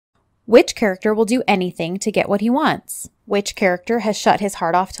Which character will do anything to get what he wants? Which character has shut his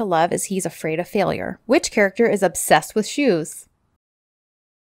heart off to love as he's afraid of failure? Which character is obsessed with shoes?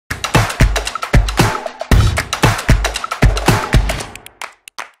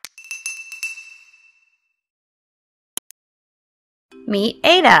 Meet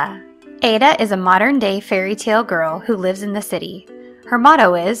Ada. Ada is a modern-day fairy tale girl who lives in the city. Her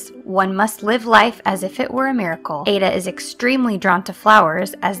motto is, "One must live life as if it were a miracle." Ada is extremely drawn to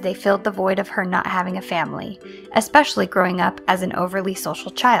flowers as they filled the void of her not having a family, especially growing up as an overly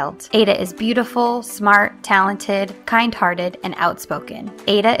social child. Ada is beautiful, smart, talented, kind-hearted, and outspoken.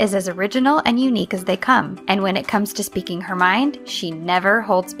 Ada is as original and unique as they come, and when it comes to speaking her mind, she never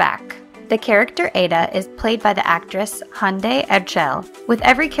holds back. The character Ada is played by the actress Hande Erçel. With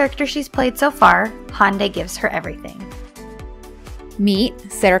every character she's played so far, Hande gives her everything. Meet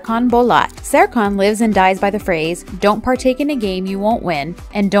Serkan Bolat. Serkan lives and dies by the phrase, "Don't partake in a game you won't win,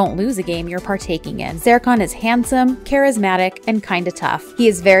 and don't lose a game you're partaking in." Serkan is handsome, charismatic, and kinda tough. He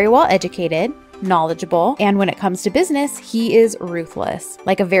is very well educated, knowledgeable, and when it comes to business, he is ruthless.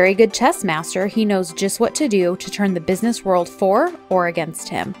 Like a very good chess master, he knows just what to do to turn the business world for or against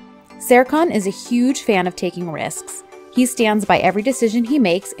him. Serkan is a huge fan of taking risks. He stands by every decision he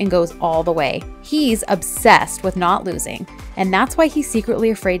makes and goes all the way. He's obsessed with not losing, and that's why he's secretly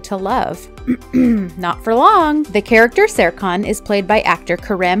afraid to love. Not for long. The character Serkan is played by actor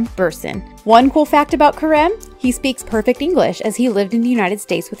Kerem Bürsin. One cool fact about Kerem, he speaks perfect English as he lived in the United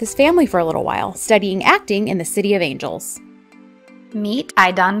States with his family for a little while, studying acting in the City of Angels. Meet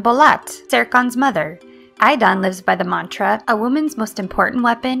Aydan Bolat, Serkan's mother. Aydan lives by the mantra, "A woman's most important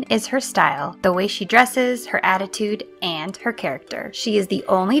weapon is her style, the way she dresses, her attitude, and her character." She is the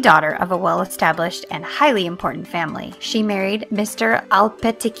only daughter of a well-established and highly important family. She married Mr.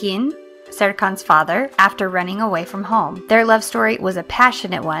 Alptekin, Serkan's father, after running away from home. Their love story was a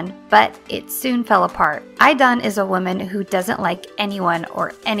passionate one, but it soon fell apart. Aydan is a woman who doesn't like anyone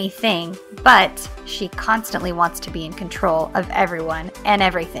or anything, but she constantly wants to be in control of everyone and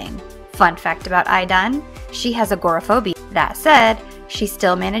everything. Fun fact about Aydan, she has agoraphobia. That said, she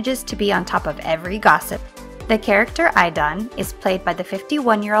still manages to be on top of every gossip. The character Aydan is played by the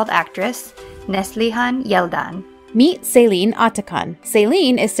 51-year-old actress Neslihan Yeldan. Meet Selin Atakan.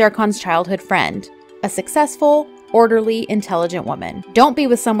 Selin is Serkan's childhood friend, a successful, orderly, intelligent woman. "Don't be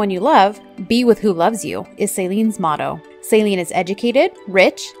with someone you love, be with who loves you," is Selin's motto. Selin is educated,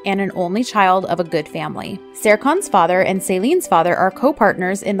 rich, and an only child of a good family. Serkan's father and Selin's father are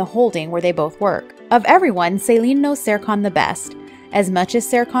co-partners in the holding where they both work. Of everyone, Selin knows Serkan the best, as much as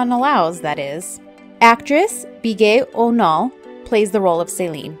Serkan allows, that is. Actress Bige Onal plays the role of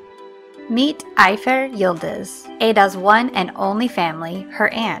Selin. Meet Ayfer Yıldız, Ada's one and only family, her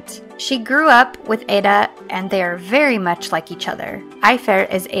aunt. She grew up with Ada and they are very much like each other. Ayfer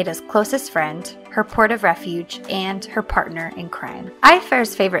is Ada's closest friend, her port of refuge, and her partner in crime.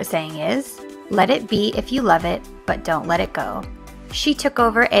 Ayfer's favorite saying is, "Let it be if you love it, but don't let it go." She took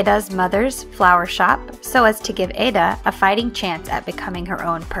over Ada's mother's flower shop so as to give Ada a fighting chance at becoming her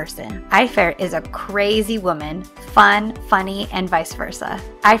own person. Ayfer is a crazy woman, fun, funny, and vice versa.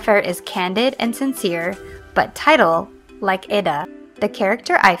 Ayfer is candid and sincere, but title like Ada. The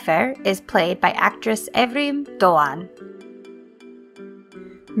character Ayfer is played by actress Evrim Doğan.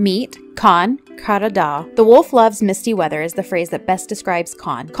 Meet Kaan Karadağ. "The wolf loves misty weather" is the phrase that best describes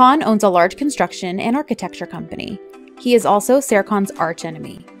Kaan. Kaan owns a large construction and architecture company. He is also Serkan's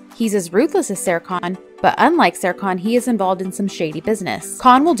archenemy. He's as ruthless as Serkan, but unlike Serkan, he is involved in some shady business.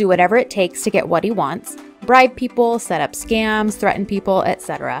 Kaan will do whatever it takes to get what he wants, bribe people, set up scams, threaten people,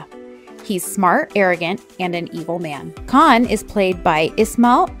 etc. He's smart, arrogant, and an evil man. Kaan is played by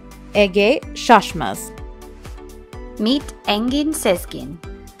İsmail Ege Şaşmaz. Meet Engin Sezgin.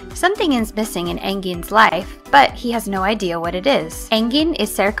 Something is missing in Engin's life, but he has no idea what it is. Engin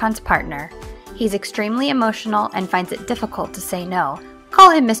is Serkan's partner. He's extremely emotional and finds it difficult to say no.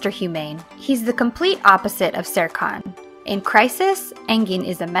 Call him Mr. Humane. He's the complete opposite of Serkan. In crisis, Engin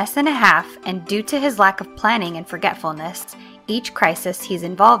is a mess and a half, and due to his lack of planning and forgetfulness, each crisis he's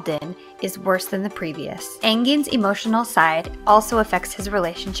involved in is worse than the previous. Engin's emotional side also affects his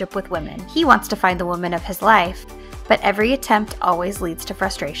relationship with women. He wants to find the woman of his life, but every attempt always leads to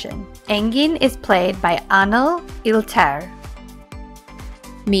frustration. Engin is played by Anıl İlter.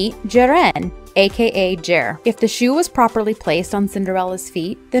 Meet Ceren, aka Jer. If the shoe was properly placed on Cinderella's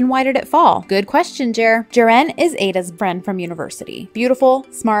feet, then why did it fall? Good question, Jer. Ceren is Ada's friend from university. Beautiful,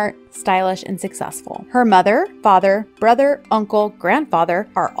 smart, stylish, and successful. Her mother, father, brother, uncle, grandfather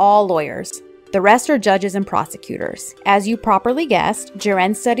are all lawyers. The rest are judges and prosecutors. As you properly guessed,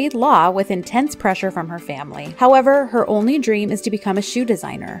 Jeren studied law with intense pressure from her family. However, her only dream is to become a shoe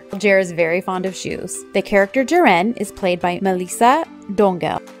designer. Jer is very fond of shoes. The character Jeren is played by Melissa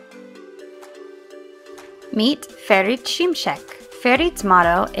Dongel. Meet Ferit Shimshek. Ferit's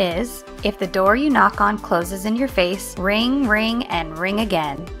motto is, if the door you knock on closes in your face, ring, ring, and ring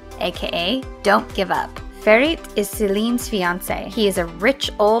again, aka don't give up. Ferit is Celine's fiance. He is a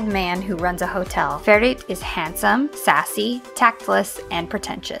rich old man who runs a hotel. Ferit is handsome, sassy, tactless, and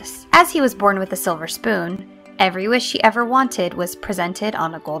pretentious. As he was born with a silver spoon, every wish he ever wanted was presented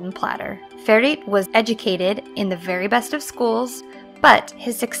on a golden platter. Ferit was educated in the very best of schools, but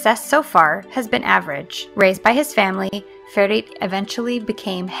his success so far has been average. Raised by his family, Ferit eventually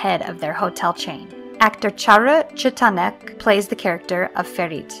became head of their hotel chain. Actor Çağrı Çetanek plays the character of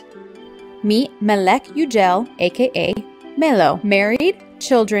Ferit. Meet Melek Yücel, aka Melo. Married,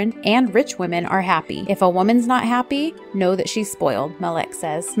 children, and rich women are happy. If a woman's not happy, know that she's spoiled, Melek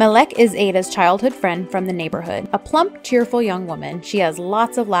says. Melek is Ada's childhood friend from the neighborhood. A plump, cheerful young woman, she has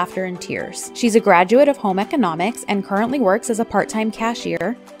lots of laughter and tears. She's a graduate of home economics and currently works as a part-time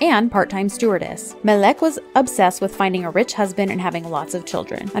cashier and part-time stewardess. Melek was obsessed with finding a rich husband and having lots of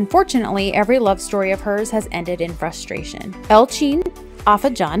children. Unfortunately, every love story of hers has ended in frustration. Elçin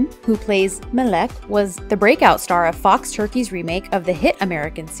Afacan, who plays Melek, was the breakout star of Fox Turkey's remake of the hit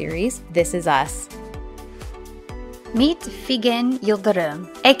American series, This Is Us. Meet Figen Yıldırım,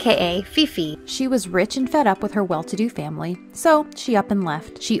 aka Fifi. She was rich and fed up with her well-to-do family, so she up and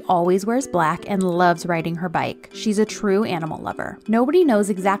left. She always wears black and loves riding her bike. She's a true animal lover. Nobody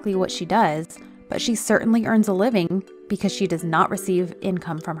knows exactly what she does, but she certainly earns a living because she does not receive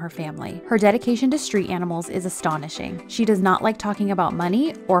income from her family. Her dedication to street animals is astonishing. She does not like talking about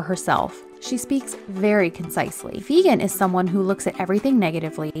money or herself. She speaks very concisely. Figen is someone who looks at everything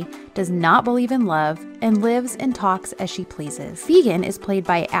negatively, does not believe in love, and lives and talks as she pleases. Figen is played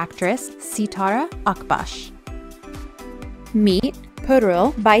by actress Sitara Akbaş. Meet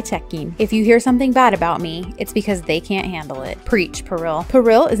Pırıl Baytekin. If you hear something bad about me, it's because they can't handle it. Preach, Pırıl.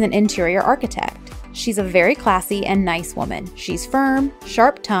 Pırıl is an interior architect. She's a very classy and nice woman. She's firm,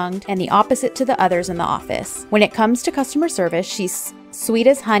 sharp-tongued, and the opposite to the others in the office. When it comes to customer service, she's sweet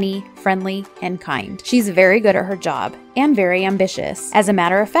as honey, friendly, and kind. She's very good at her job and very ambitious. As a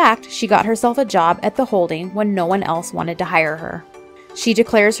matter of fact, she got herself a job at the holding when no one else wanted to hire her. She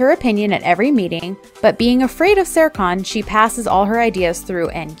declares her opinion at every meeting, but being afraid of Serkan, she passes all her ideas through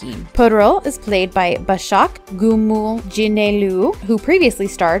Engin. Pırıl is played by Başak Gümülcinelu, who previously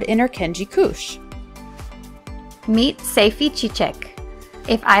starred in Erkenci Kuş. Meet Seyfi Çiçek.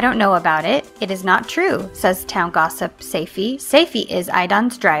 If I don't know about it, it is not true, says town gossip Seyfi. Seyfi is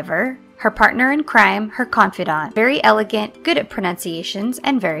Aydan's driver, her partner in crime, her confidant. Very elegant, good at pronunciations,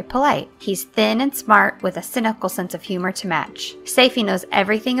 and very polite. He's thin and smart with a cynical sense of humor to match. Seyfi knows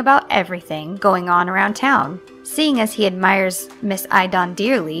everything about everything going on around town. Seeing as he admires Miss Aydan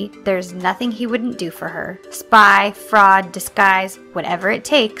dearly, there's nothing he wouldn't do for her. Spy, fraud, disguise, whatever it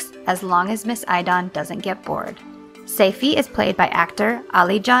takes, as long as Miss Aydan doesn't get bored. Seyfi is played by actor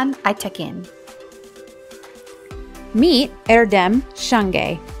Alican Aytekin. Meet Erdem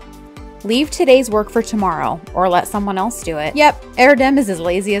Şangay. Leave today's work for tomorrow, or let someone else do it. Yep, Erdem is as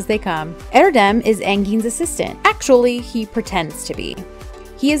lazy as they come. Erdem is Engin's assistant. Actually, he pretends to be.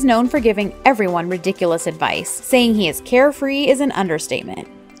 He is known for giving everyone ridiculous advice. Saying he is carefree is an understatement.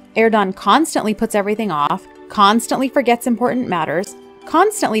 Erdoğan constantly puts everything off, constantly forgets important matters,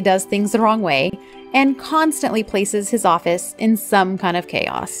 constantly does things the wrong way, and constantly places his office in some kind of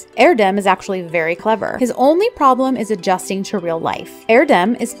chaos. Erdem is actually very clever. His only problem is adjusting to real life.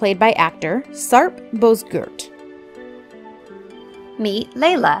 Erdem is played by actor Sarp Bozkurt. Meet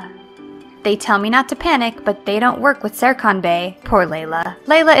Layla. They tell me not to panic, but they don't work with Serkan Bey. Poor Layla.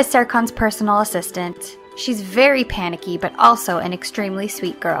 Layla is Serkan's personal assistant. She's very panicky, but also an extremely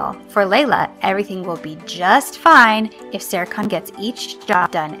sweet girl. For Layla, everything will be just fine if Serkan gets each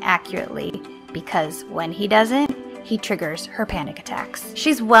job done accurately, because when he doesn't, he triggers her panic attacks.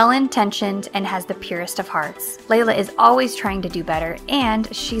 She's well-intentioned and has the purest of hearts. Layla is always trying to do better, and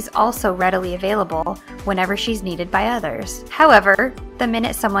she's also readily available whenever she's needed by others. However, the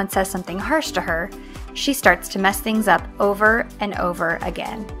minute someone says something harsh to her, she starts to mess things up over and over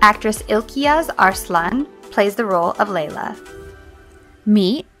again. Actress İlkiyaz Arslan plays the role of Layla.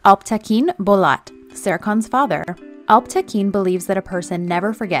 Meet Alptekin Bolat, Serkan's father. Alptekin believes that a person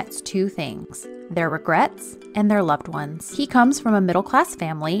never forgets two things: their regrets and their loved ones. He comes from a middle-class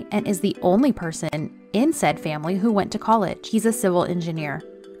family and is the only person in said family who went to college. He's a civil engineer.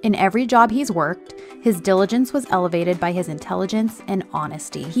 In every job he's worked, his diligence was elevated by his intelligence and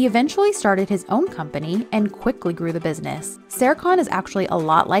honesty. He eventually started his own company and quickly grew the business. Serkan is actually a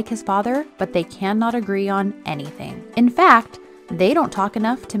lot like his father, but they cannot agree on anything. In fact, they don't talk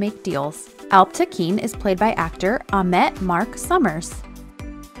enough to make deals. Alp Takin is played by actor Ahmet Mark Summers.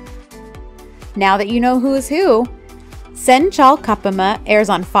 Now that you know who is who, Sen Cal Kapimi airs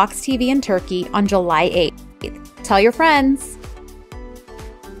on Fox TV in Turkey on July 8th. Tell your friends!